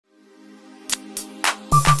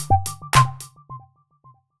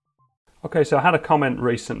Okay, so I had a comment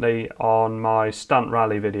recently on my stunt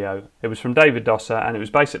rally video. It was from David Dosser, and it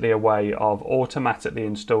was basically a way of automatically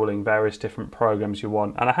installing various different programs you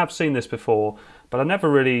want. And I have seen this before, but I never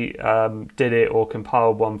really did it or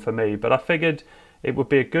compiled one for me. But I figured it would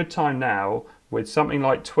be a good time now with something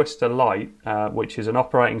like Twister Lite, which is an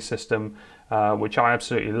operating system which I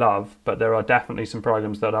absolutely love, but there are definitely some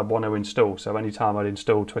programs that I want to install. So anytime I'd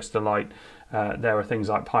install Twister Lite, there are things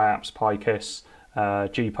like PiApps, Pikiss,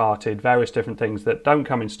 gparted, various different things that don't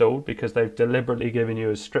come installed because they've deliberately given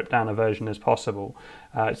you as stripped down a version as possible.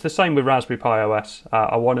 It's the same with Raspberry Pi OS.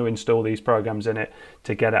 I want to install these programs in it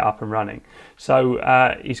to get it up and running.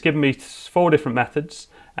 So he's given me 4 different methods,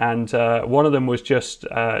 and one of them was just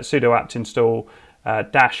sudo apt install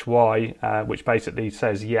 -y, which basically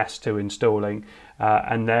says yes to installing,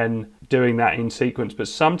 and then doing that in sequence. But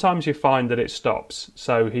sometimes you find that it stops.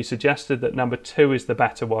 So he suggested that number 2 is the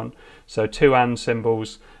better one. So 2 and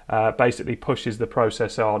symbols basically pushes the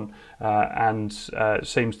process on and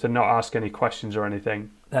seems to not ask any questions or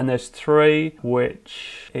anything. Then there's 3,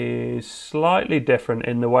 which is slightly different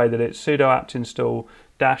in the way that it's sudo apt install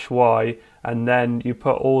 -y, and then you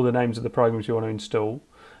put all the names of the programs you want to install.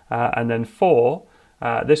 And then 4,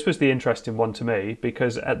 this was the interesting one to me,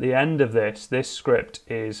 because at the end of this script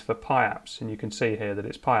is for PiApps, and you can see here that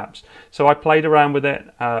it's PiApps. So I played around with it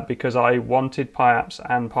because I wanted PiApps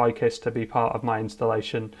and Pikiss to be part of my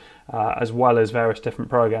installation, as well as various different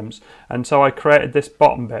programs. And so I created this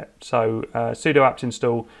bottom bit. So sudo apt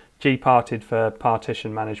install gparted for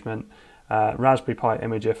partition management, Raspberry Pi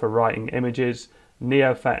Imager for writing images,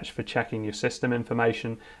 neofetch for checking your system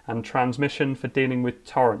information, and transmission for dealing with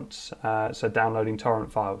torrents, so downloading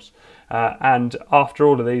torrent files. And after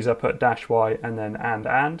all of these I put -y and then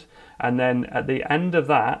and then at the end of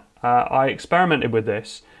that I experimented with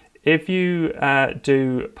this. If you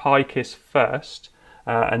do Pikiss first,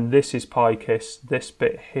 and this is Pikiss, this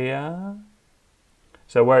bit here,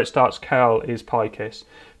 so where it starts curl is Pikiss.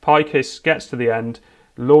 Pikiss gets to the end,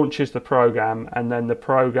 launches the program, and then the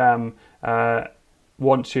program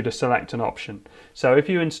wants you to select an option. So if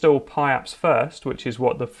you install PiApps first, which is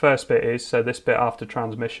what the first bit is, so this bit after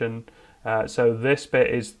transmission, so this bit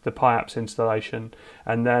is the PiApps installation,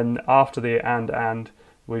 and then after the and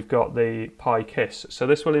we've got the Pikiss. So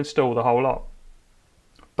this will install the whole lot.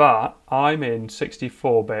 But I'm in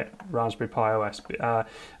 64-bit Raspberry Pi OS,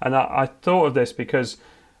 and I thought of this because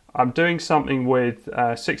I'm doing something with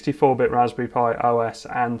 64-bit Raspberry Pi OS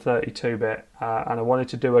and 32-bit, and I wanted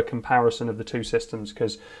to do a comparison of the 2 systems,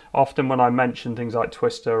 because often when I mention things like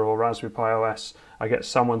Twister or Raspberry Pi OS, I get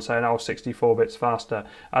someone saying, oh, 64-bit's faster.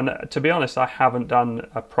 And to be honest, I haven't done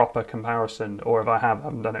a proper comparison, or if I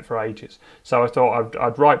haven't done it for ages. So I thought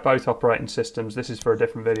I'd write both operating systems, this is for a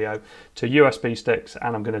different video, to USB sticks,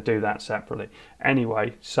 and I'm going to do that separately.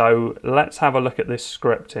 Anyway, so let's have a look at this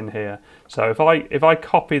script in here. So if I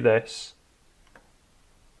copy this,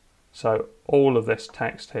 so all of this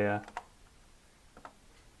text here,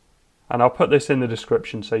 and I'll put this in the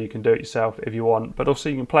description so you can do it yourself if you want, but also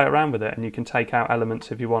you can play around with it and you can take out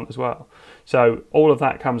elements if you want as well. So all of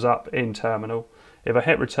that comes up in terminal. If I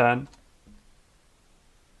hit return,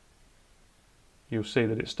 you'll see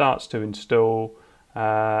that it starts to install.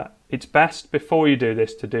 It's best before you do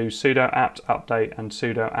this to do sudo apt update and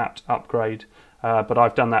sudo apt upgrade, but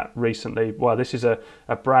I've done that recently. Well, this is a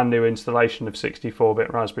brand new installation of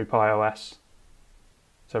 64-bit Raspberry Pi OS.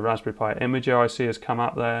 So Raspberry Pi Imager I see has come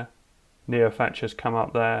up there. neofetch has come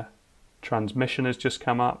up there, transmission has just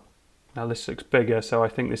come up. Now this looks bigger, so I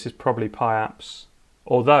think this is probably PiApps.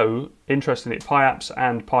 Although, interestingly, PiApps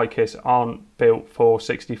and Pikiss aren't built for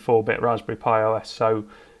 64-bit Raspberry Pi OS, so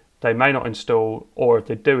they may not install, or if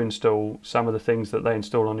they do install, some of the things that they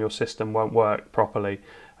install on your system won't work properly.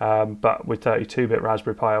 But with 32-bit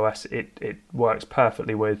Raspberry Pi OS, it works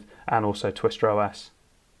perfectly with, and also TwisterOS.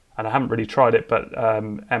 And I haven't really tried it, but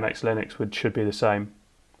MX Linux should be the same.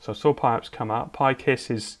 So I saw PiApps come up. Pikiss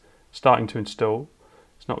is starting to install.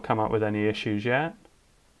 It's not come up with any issues yet.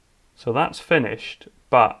 So that's finished.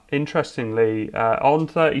 But interestingly, on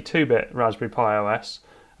 32-bit Raspberry Pi OS,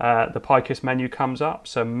 the Pikiss menu comes up.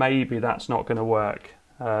 So maybe that's not going to work.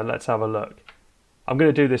 Let's have a look. I'm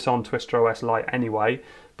going to do this on TwisterOS Lite anyway,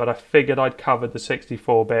 but I figured I'd covered the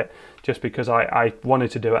 64-bit just because I wanted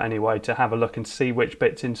to do it anyway, to have a look and see which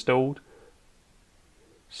bit's installed.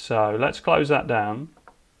 So let's close that down.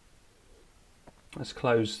 Let's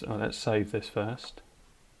save this first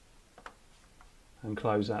and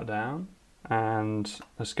close that down, and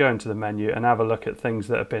let's go into the menu and have a look at things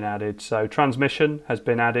that have been added. So transmission has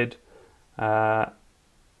been added,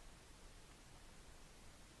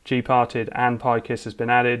 gparted and Pikiss has been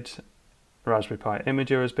added, Raspberry Pi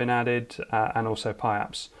Imager has been added, and also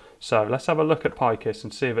PiApps. So let's have a look at Pikiss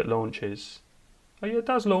and see if it launches. Oh yeah, it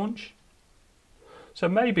does launch. So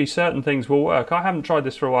maybe certain things will work. I haven't tried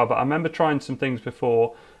this for a while, but I remember trying some things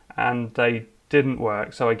before and they didn't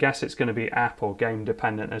work. So I guess it's going to be app or game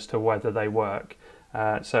dependent as to whether they work.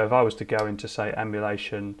 So if I was to go into, say,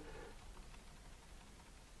 emulation,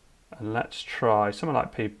 and let's try something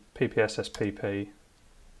like PPSSPP.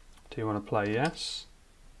 Do you want to play? Yes.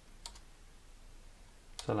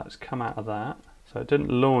 So let's come out of that. So it didn't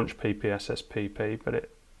launch PPSSPP, but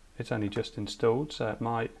it's only just installed, so it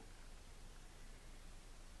might.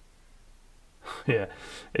 Yeah,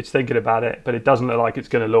 it's thinking about it, but it doesn't look like it's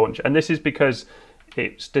going to launch. And this is because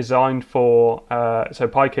it's designed for, so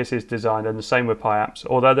Pikiss is designed, and the same with PiApps.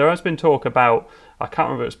 Although there has been talk about, I can't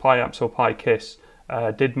remember if it was PiApps or Pikiss,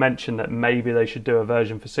 did mention that maybe they should do a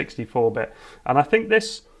version for 64-bit. And I think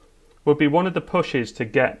this would be one of the pushes to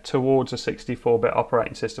get towards a 64-bit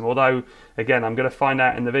operating system. Although, again, I'm going to find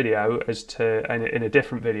out in the video as to, in a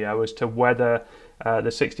different video, as to whether the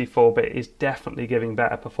 64-bit is definitely giving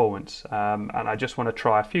better performance. And I just want to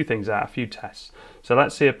try a few things out, a few tests. So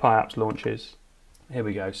let's see if PiApps launches. Here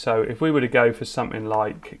we go. So if we were to go for something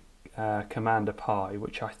like Commander Pi,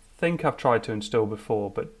 which I think I've tried to install before,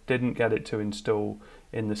 but didn't get it to install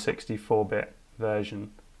in the 64-bit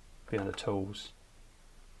version via the tools.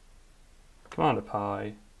 Commander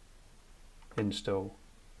Pi, install.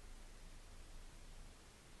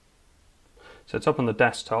 So it's up on the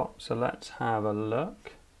desktop, so let's have a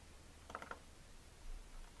look.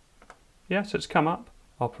 Yes, it's come up.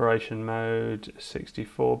 Operation mode,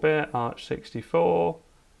 64-bit, Arch 64,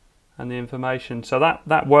 and the information. So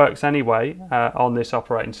that works anyway on this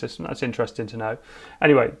operating system. That's interesting to know.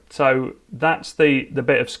 Anyway, so that's the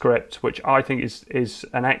bit of script, which I think is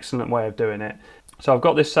an excellent way of doing it. So I've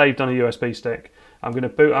got this saved on a USB stick. I'm going to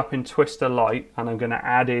boot up in Twister Lite, and I'm going to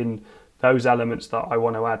add in those elements that I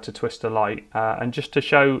want to add to Twister Lite, and just to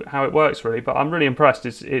show how it works really. But I'm really impressed.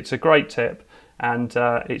 It's a great tip, and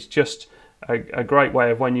it's just a great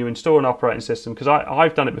way of when you install an operating system, because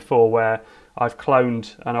I've done it before where I've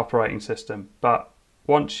cloned an operating system, but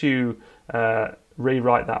once you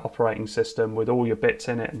rewrite that operating system with all your bits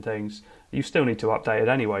in it and things, you still need to update it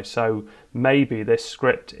anyway. So maybe this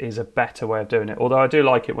script is a better way of doing it, although I do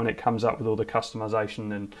like it when it comes up with all the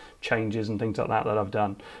customization and changes and things like that I've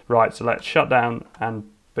done. Right, so let's shut down and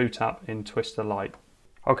boot up in Twister Lite.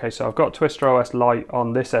 Okay, so I've got TwisterOS Lite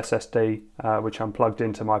on this SSD, which I'm plugged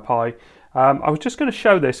into my Pi. I was just going to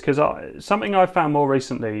show this because something I've found more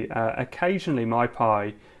recently, occasionally my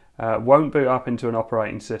Pi won't boot up into an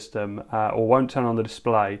operating system or won't turn on the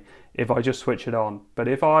display if I just switch it on. But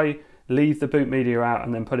if I leave the boot media out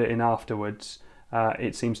and then put it in afterwards,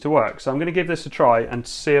 it seems to work. So I'm going to give this a try and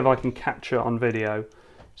see if I can capture it on video.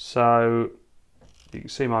 So you can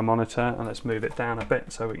see my monitor, and let's move it down a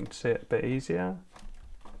bit so we can see it a bit easier.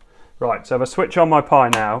 Right, so if I switch on my Pi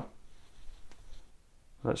now,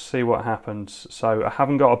 let's see what happens. So I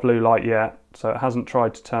haven't got a blue light yet, so it hasn't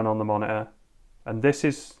tried to turn on the monitor. And this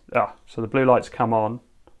is, so the blue light's come on.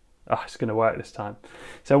 It's going to work this time.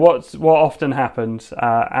 So what often happens,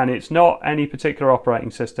 and it's not any particular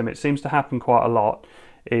operating system, it seems to happen quite a lot,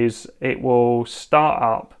 is it will start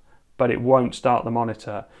up, but it won't start the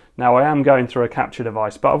monitor. Now I am going through a capture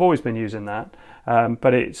device, but I've always been using that.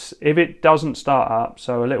 But if it doesn't start up,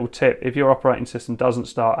 so a little tip, if your operating system doesn't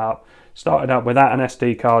start it up without an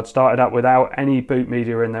SD card, start it up without any boot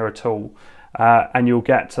media in there at all, and you'll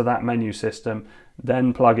get to that menu system,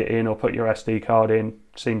 then plug it in or put your SD card in,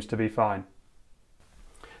 seems to be fine.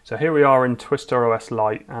 So here we are in TwisterOS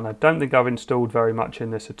Lite, and I don't think I've installed very much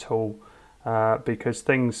in this at all,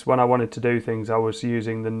 because when I wanted to do things, I was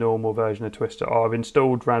using the normal version of Twister. I've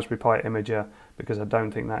installed Raspberry Pi Imager because I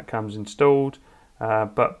don't think that comes installed,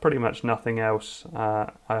 but pretty much nothing else.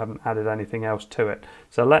 I haven't added anything else to it.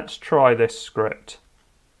 So let's try this script.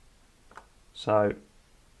 So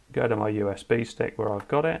go to my USB stick where I've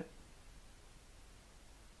got it.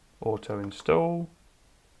 Auto install.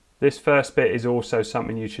 This first bit is also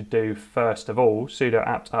something you should do first of all, sudo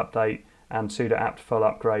apt update and sudo apt full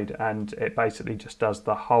upgrade, and it basically just does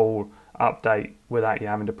the whole update without you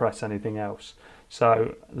having to press anything else.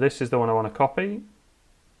 So this is the one I want to copy.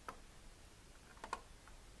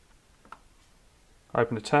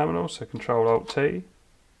 Open the terminal, so Control-Alt-T,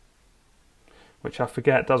 which I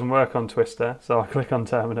forget doesn't work on Twister, so I click on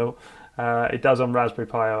terminal. It does on Raspberry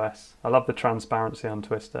Pi OS. I love the transparency on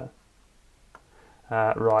Twister.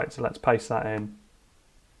 Right, so let's paste that in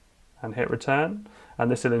and hit return. And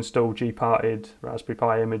this will install gparted, Raspberry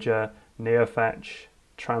Pi Imager, neofetch,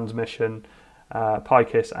 transmission,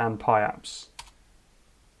 Pikiss and PiApps.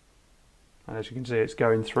 And as you can see, it's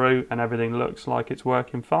going through and everything looks like it's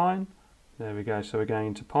working fine. There we go, so we're going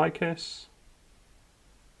into Pikiss.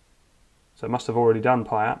 So it must have already done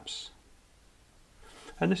PiApps.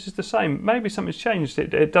 And this is the same. Maybe something's changed.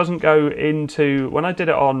 It doesn't go into, when I did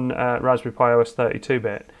it on Raspberry Pi OS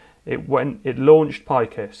 32-bit, it launched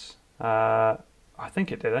Pikiss. I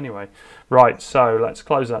think it did anyway. Right, so let's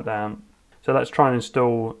close that down. So let's try and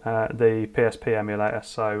install the PSP emulator.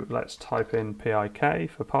 So let's type in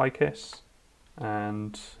PIK for Pikiss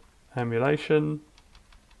and emulation.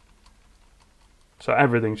 So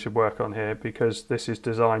everything should work on here because this is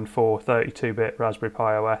designed for 32-bit Raspberry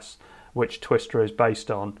Pi OS, which Twister is based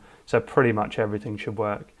on. So pretty much everything should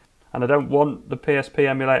work. And I don't want the PSP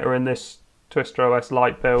emulator in this TwisterOS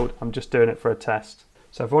Lite build. I'm just doing it for a test.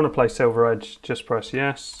 So if I want to play Silver Edge, just press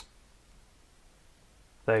yes.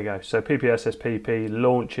 There you go. So PPSSPP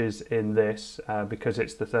launches in this because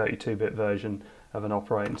it's the 32-bit version of an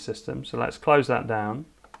operating system. So let's close that down.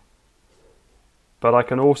 But I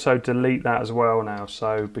can also delete that as well now.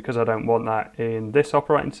 So because I don't want that in this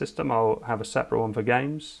operating system, I'll have a separate one for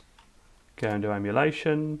games. Go into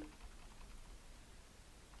emulation.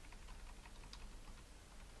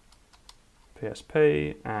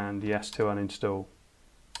 PSP and yes to uninstall.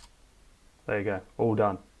 There you go, all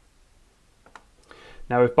done.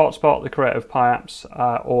 Now if Botspot, the creator of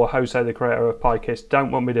PiApps, or Jose, the creator of Pikiss,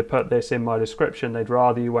 don't want me to put this in my description, they'd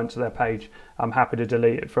rather you went to their page, I'm happy to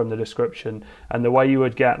delete it from the description. And the way you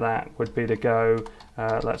would get that would be to go,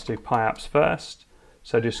 let's do PiApps first.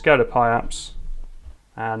 So just go to PiApps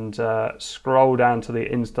and scroll down to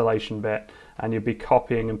the installation bit, and you'll be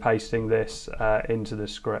copying and pasting this into the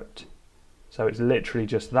script. So it's literally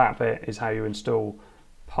just that bit is how you install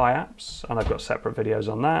PiApps, and I've got separate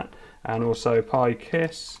videos on that. And also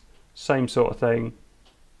Pikiss, same sort of thing.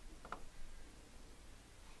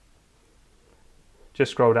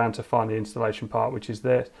 Just scroll down to find the installation part, which is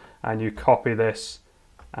this, and you copy this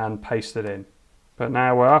and paste it in. But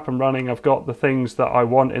now we're up and running. I've got the things that I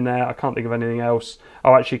want in there. I can't think of anything else.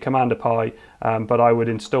 Oh, actually Commander Pi, but I would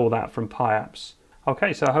install that from PiApps.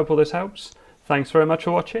 Okay, so I hope all this helps. Thanks very much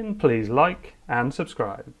for watching. Please like and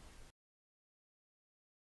subscribe.